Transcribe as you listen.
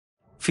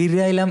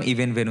ফিরে আইলাম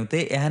ইভেন্ট ভেন্যুতে।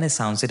 এখানে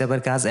সাউন্ড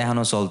সেটআপের কাজ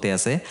এখনো চলতে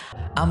আছে।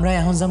 আমরা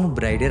এখন যাবো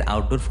ব্রাইডের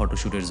আউটডোর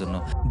ফটোশুটের জন্য।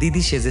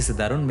 দিদি সেজেছে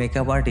দারুণ,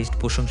 মেকআপ আর্টিস্ট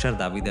প্রশংসার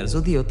দাবিদার,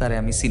 যদিও তারে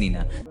আমি চিনি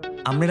না।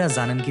 আপনারা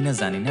জানেন কিনা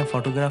জানি না,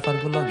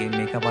 ফটোগ্রাফারগুলোকে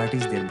মেকআপ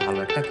আর্টিস্টদের ভালো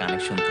একটা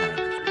কানেকশন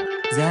থাকে।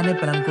 যেখানে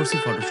প্ল্যান করছি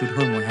ফটোশুট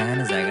হইব, হ্যাঁ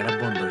জায়গাটা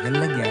বন্ধ, হেল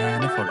লাগিয়া হ্যাঁ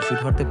ফটোশুট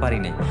হতে পারি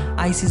নাই।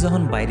 আইসি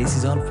যখন বাইরেছি,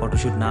 যখন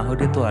ফটোশুট না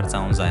হইলে তো আর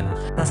যাওয়া যায় না।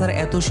 তাছাড়া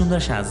এত সুন্দর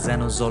সাজ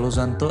যেন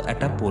জলজান্ত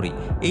একটা পরি।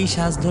 এই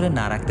সাজ ধরে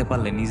না রাখতে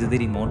পারলে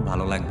নিজেদেরই মন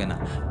ভালো লাগবে না।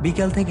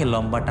 বিকাল থেকে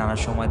লম্বা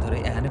টানার সময় ধরে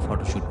এখানে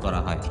ফটোশুট করা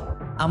হয়।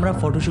 আমরা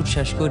ফটোশুট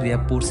শেষ করিয়া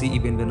পড়ছি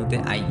ইভেন্ট ভেন্যুতে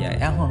আইয়া।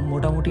 এখন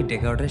মোটামুটি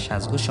ডেকোরেটের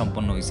সাজগোজ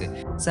সম্পন্ন হয়েছে।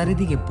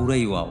 চারিদিকে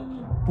পুরাই ওয়াও,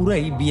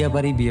 পুরাই বিয়ে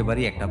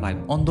বাড়ি একটা ভাইব।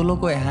 অন্ধ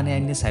লোকও এখানে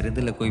আইনে সাইডে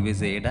দিলে কইবে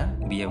যে এটা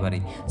বিয়ে বাড়ি।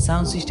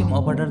 সাউন্ড সিস্টেম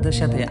অপারেটরদের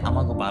সাথে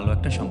আমাকে ভালো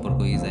একটা সম্পর্ক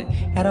হয়ে যায়।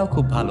 এরাও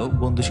খুব ভালো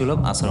বন্ধুসুলভ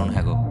আচরণ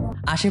হ্যাগো।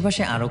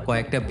 আশেপাশে আরো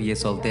কয়েকটা বিয়ে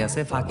চলতে আছে,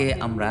 ফাঁকে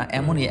আমরা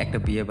এমনই একটা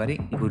বিয়ে বাড়ি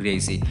ঘুরে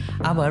আইছি।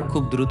 আবার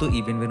খুব দ্রুত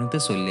ইভেন্ট ভেন্যুতে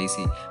চলে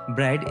আইছি।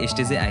 ব্রাইড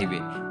স্টেজে আইবে।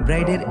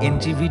 ব্রাইডের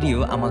এন্ট্রি ভিডিও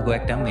আমাকে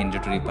একটা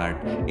ম্যান্ডেটরি পার্ট।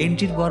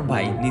 এন্ট্রির পর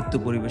ভাই নৃত্য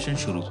পরিবেশন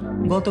শুরু।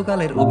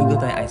 গতকালের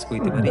অভিজ্ঞতায় আইজ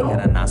কইতে পারি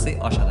এরা নাচে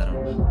অসাধারণ।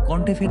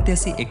 কণ্ঠে ফিরতে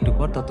আসি একটু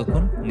পর,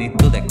 ততক্ষণ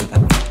নৃত্য দেখতে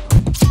থাকুন।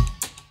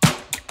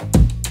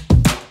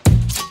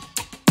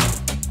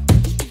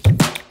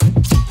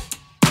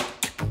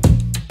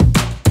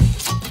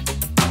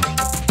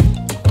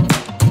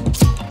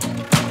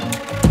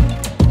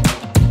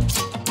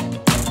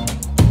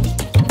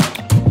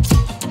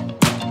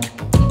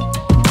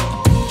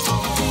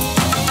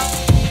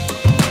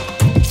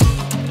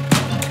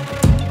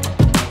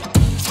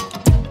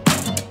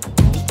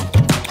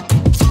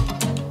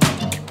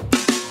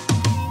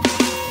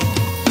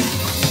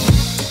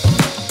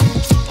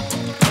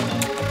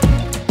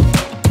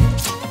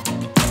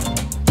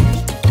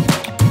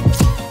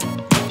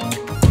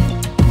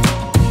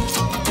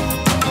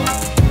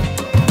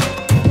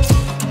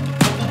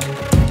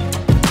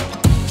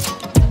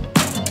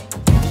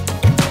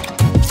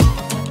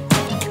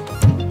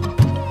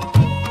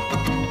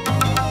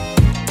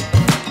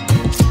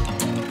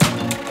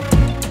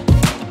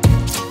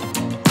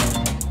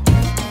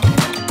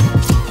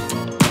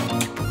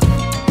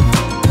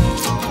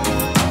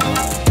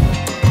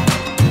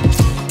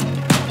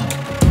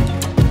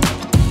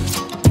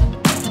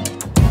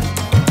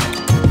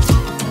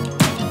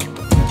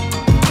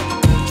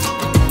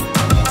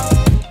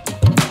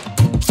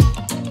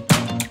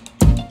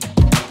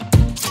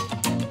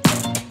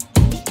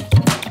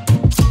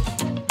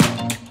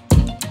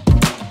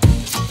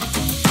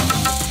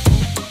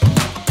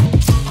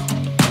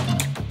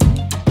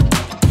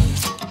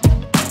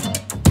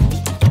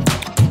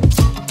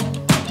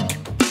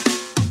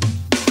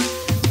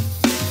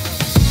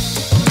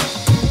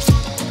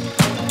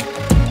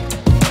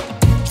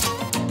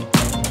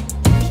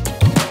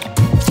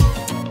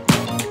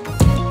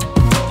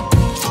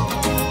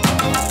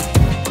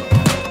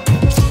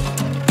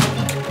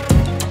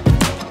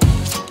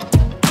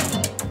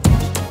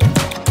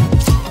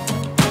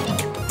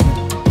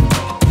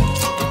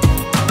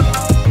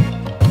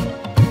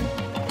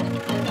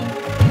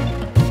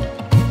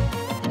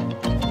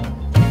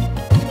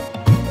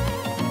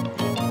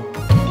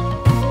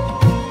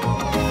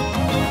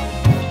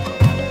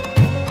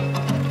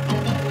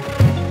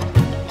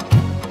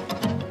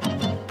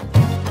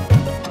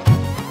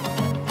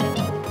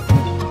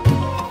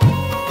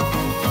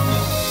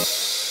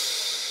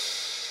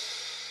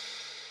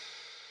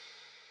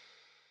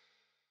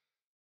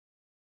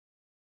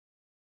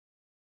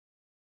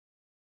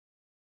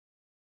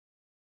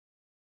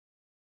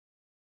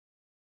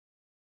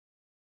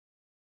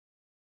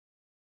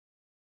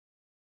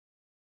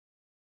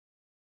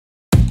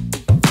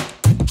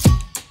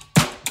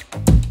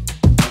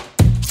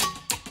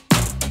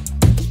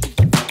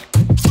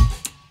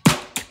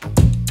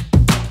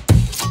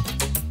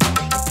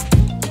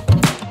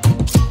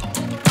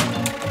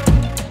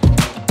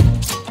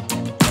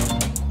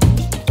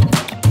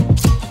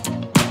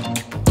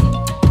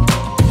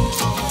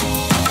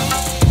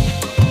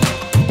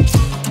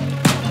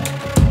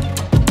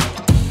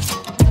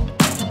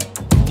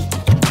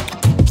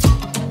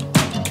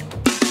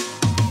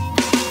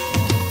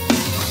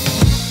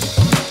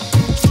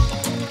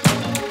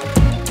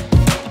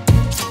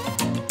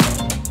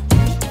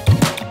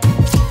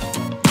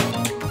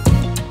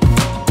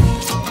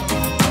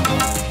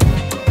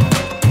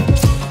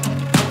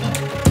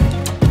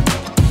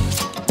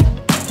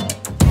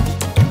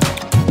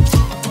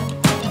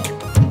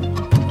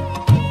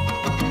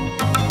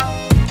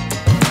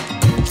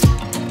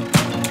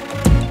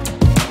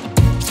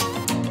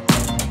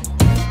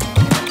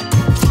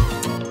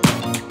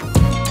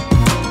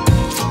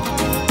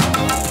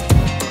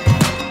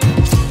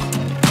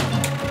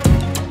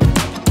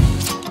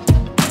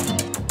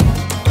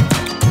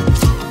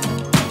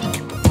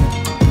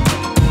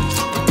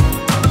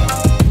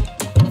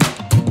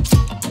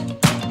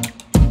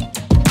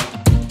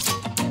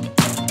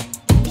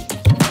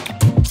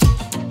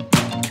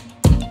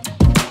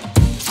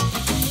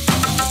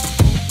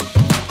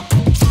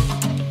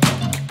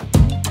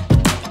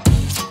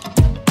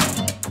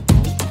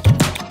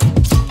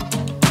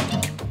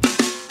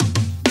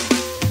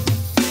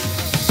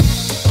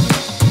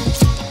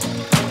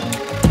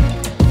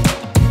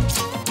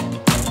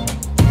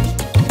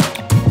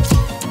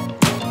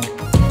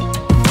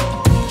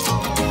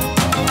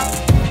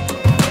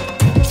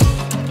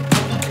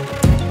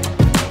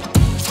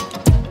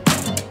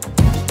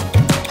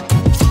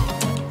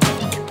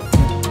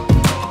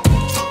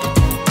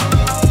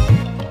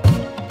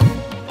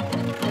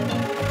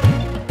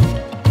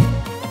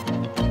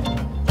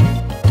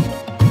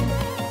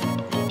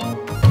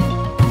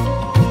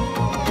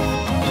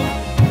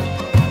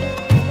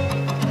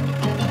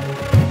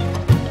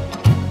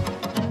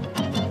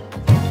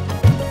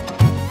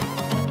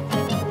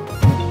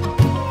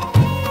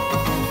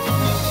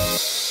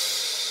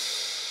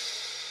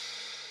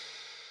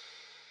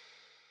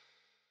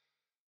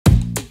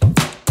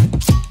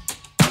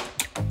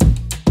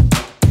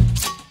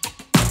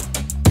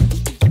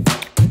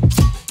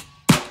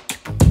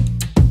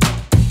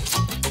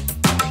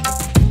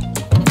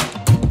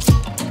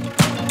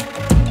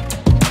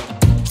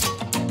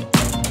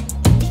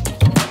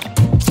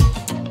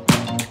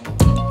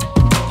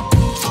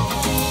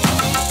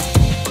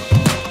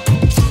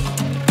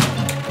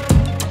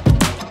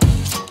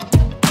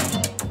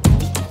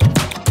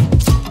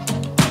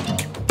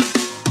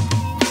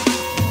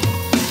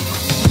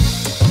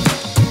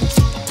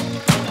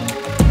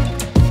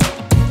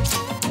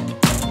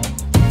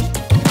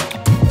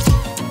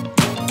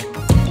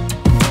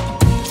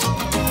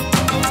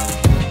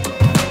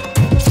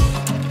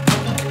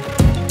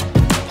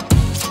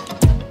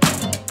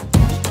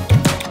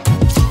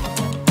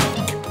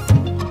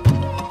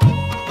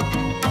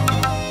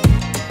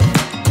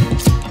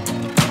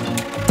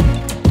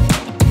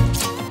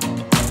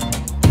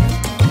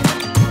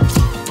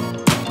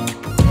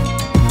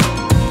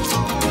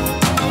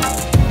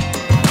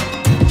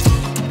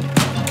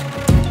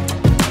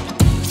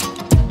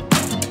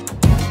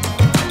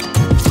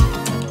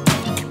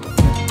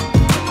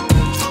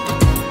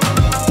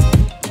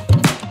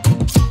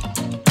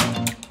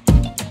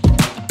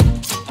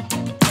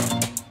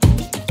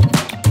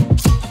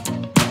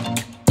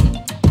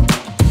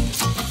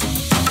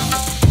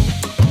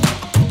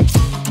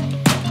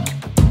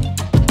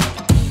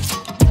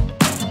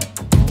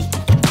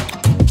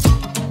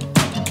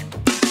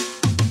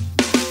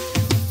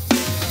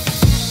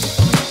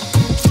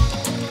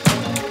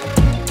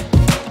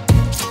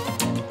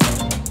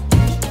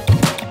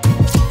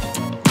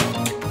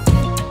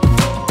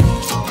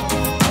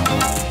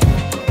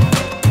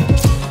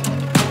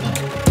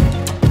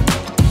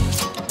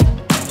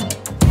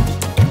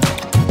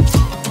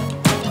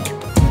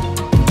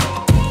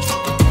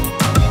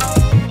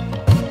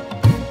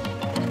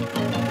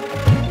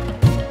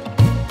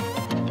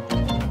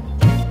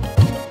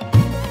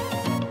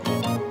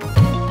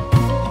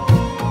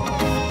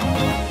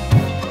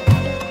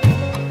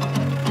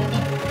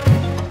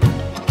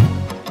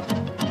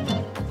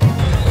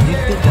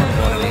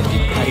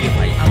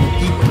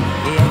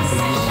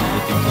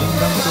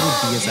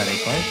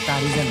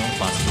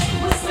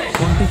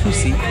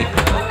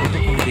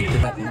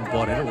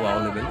 পরের ওয়াও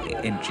লেভেল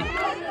এন্ট্রি।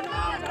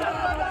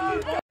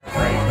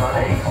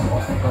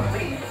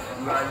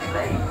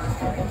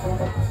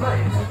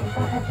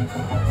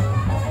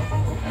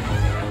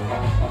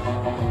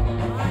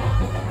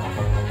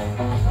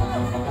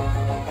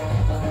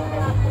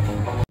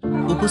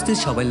 উপস্থিত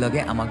সবাই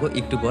লগে আমাকে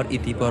একটু পর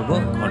ইতি পর্ব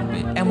ঘটবে।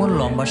 এমন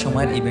লম্বা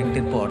সময়ের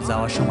ইভেন্টের পর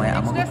যাওয়ার সময়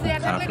আমাকে খুব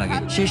খারাপ লাগে।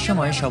 শেষ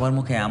সময় সবার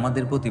মুখে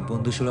আমাদের প্রতি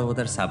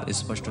বন্ধুসুলভতার ছাপ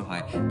স্পষ্ট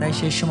হয়, তাই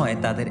শেষ সময়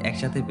তাদের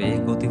একসাথে পেয়ে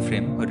গতি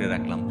ফ্রেম করে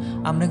রাখলাম।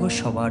 আপনাকে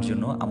সবার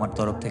জন্য আমার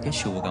তরফ থেকে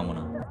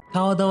শুভকামনা।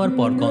 খাওয়া দাওয়ার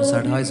পর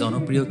কনসার্ট হয়।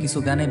 জনপ্রিয় কিছু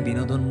গানে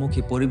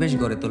বিনোদনমুখী পরিবেশ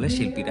গড়ে তোলে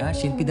শিল্পীরা।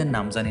 শিল্পীদের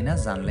নাম জানি না,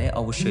 জানলে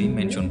অবশ্যই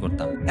মেনশন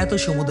করতাম। এত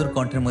সমুদ্র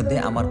কণ্ঠের মধ্যে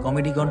আমার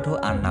কমেডি কণ্ঠ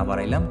আর না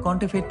বাড়াইলাম,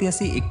 কণ্ঠে ফিরতে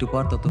আসি একটু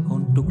পর। ততক্ষণ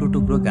টুকরো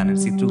টুকরো গানের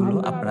চিত্রগুলো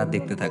আপনারা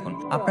দেখতে থাকুন।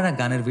 আপনারা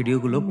গানের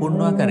ভিডিওগুলো পূর্ণ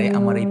আকারে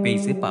আমার এই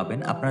পেজে পাবেন।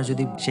 আপনারা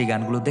যদি সেই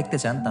গানগুলো দেখতে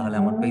চান তাহলে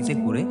আমার পেজে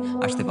ঘুরে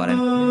আসতে পারেন।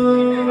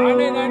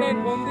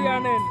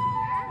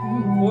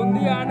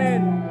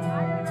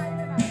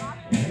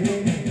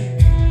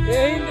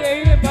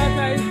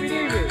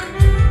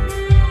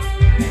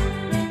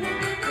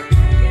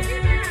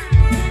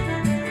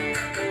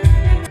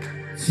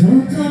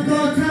 যত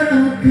কথা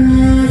রাখা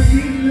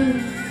ছিল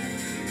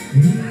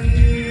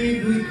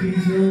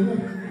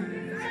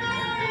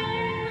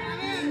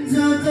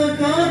যত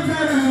কথা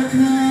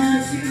রাখা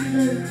ছিল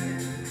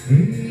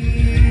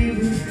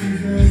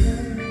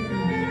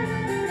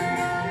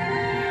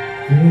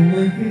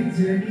তোমাকে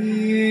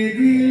জানিয়ে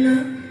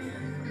দিলাম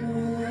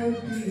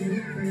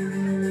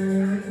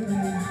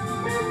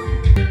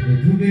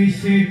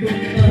বেশি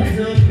কথা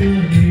যত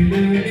নিল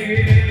রে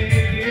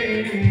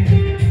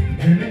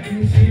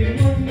খুশি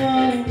মন্না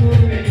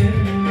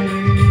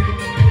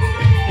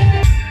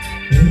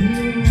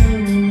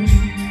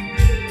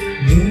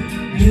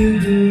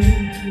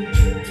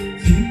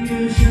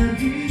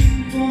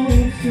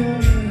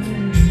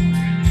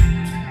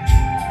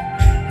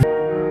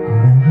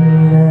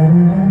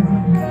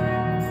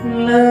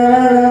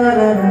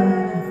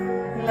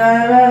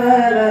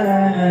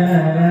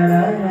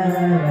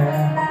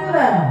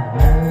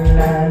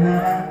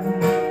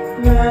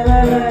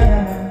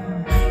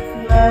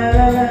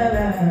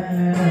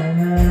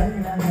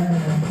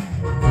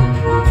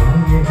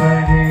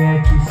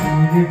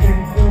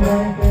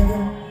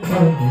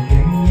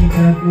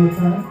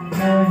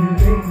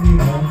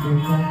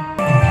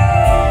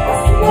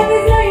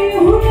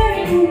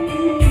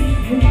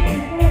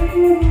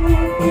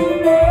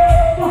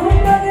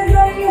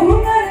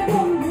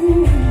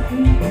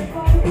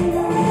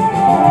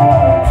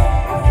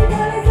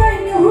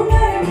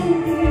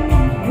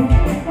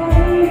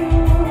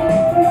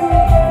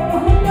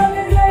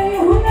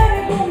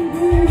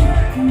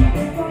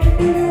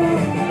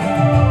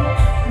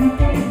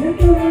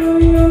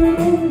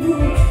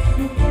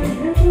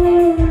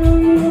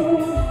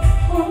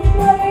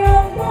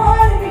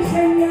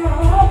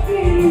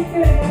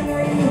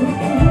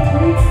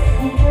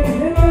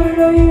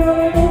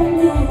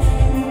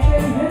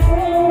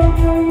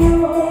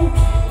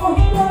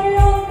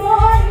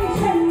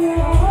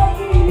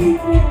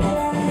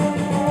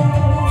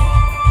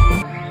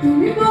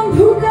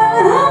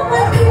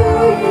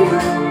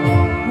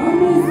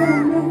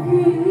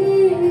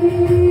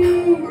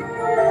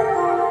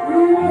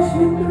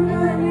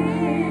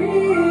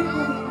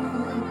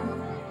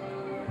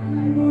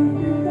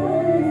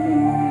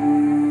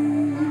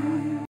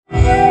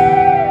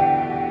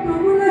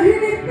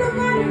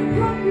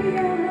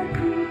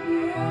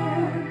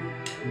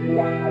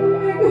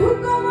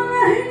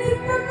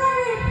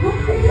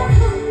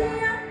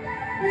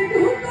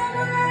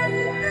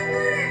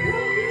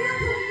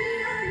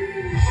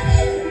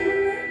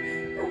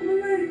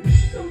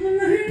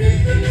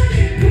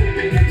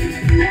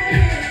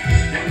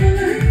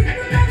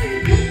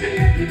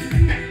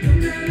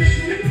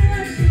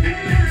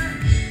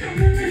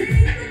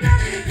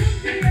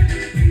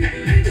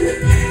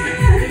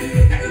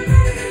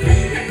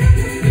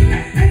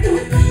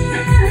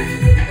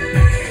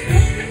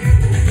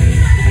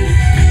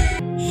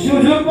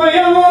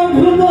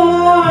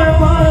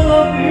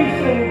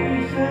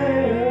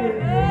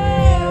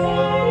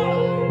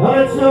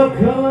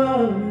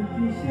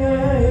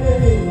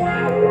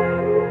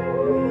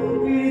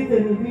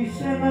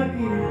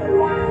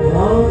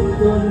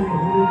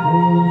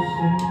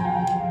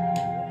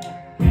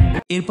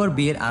এরপর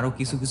বিয়ের আরো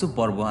কিছু কিছু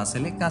পর্ব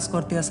আসলে কাজ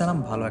করতে আসলাম,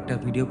 ভালো একটা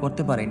ভিডিও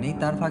করতে পারিনি।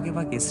 তার ফাঁকে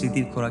ফাঁকে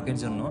স্মৃতির খোরাকের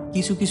জন্য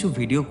কিছু কিছু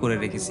ভিডিও করে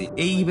রেখেছি।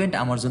 এই ইভেন্ট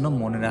আমার জন্য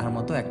মনে রাখার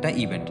মতো একটা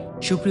ইভেন্ট।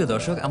 সুপ্রিয়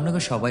দর্শক, আপনাকে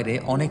সবাইরে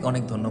অনেক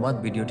অনেক ধন্যবাদ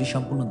ভিডিওটি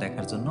সম্পূর্ণ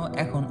দেখার জন্য।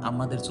 এখন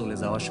আমাদের চলে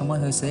যাওয়ার সময়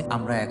হয়েছে,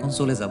 আমরা এখন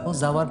চলে যাব।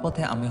 যাওয়ার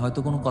পথে আমি হয়তো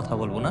কোনো কথা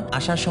বলবো না।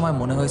 আসার সময়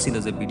মনে হয়েছিল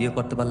যে ভিডিও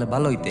করতে পারলে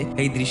ভালো হইতে,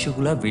 এই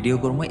দৃশ্যগুলো ভিডিও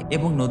করবো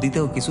এবং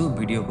নদীতেও কিছু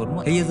ভিডিও করবো।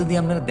 এই যদি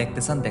আপনারা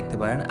দেখতে চান দেখতে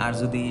পারেন, আর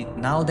যদি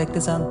নাও দেখতে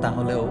চান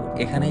তাহলেও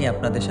এখানেই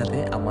আপনাদের সাথে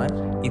আমার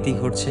ইতি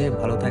ঘটছে।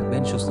 ভালো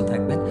থাকবেন, সুস্থ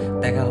থাকবেন,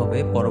 দেখা হবে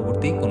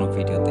পরবর্তী কোনো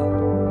ভিডিওতে।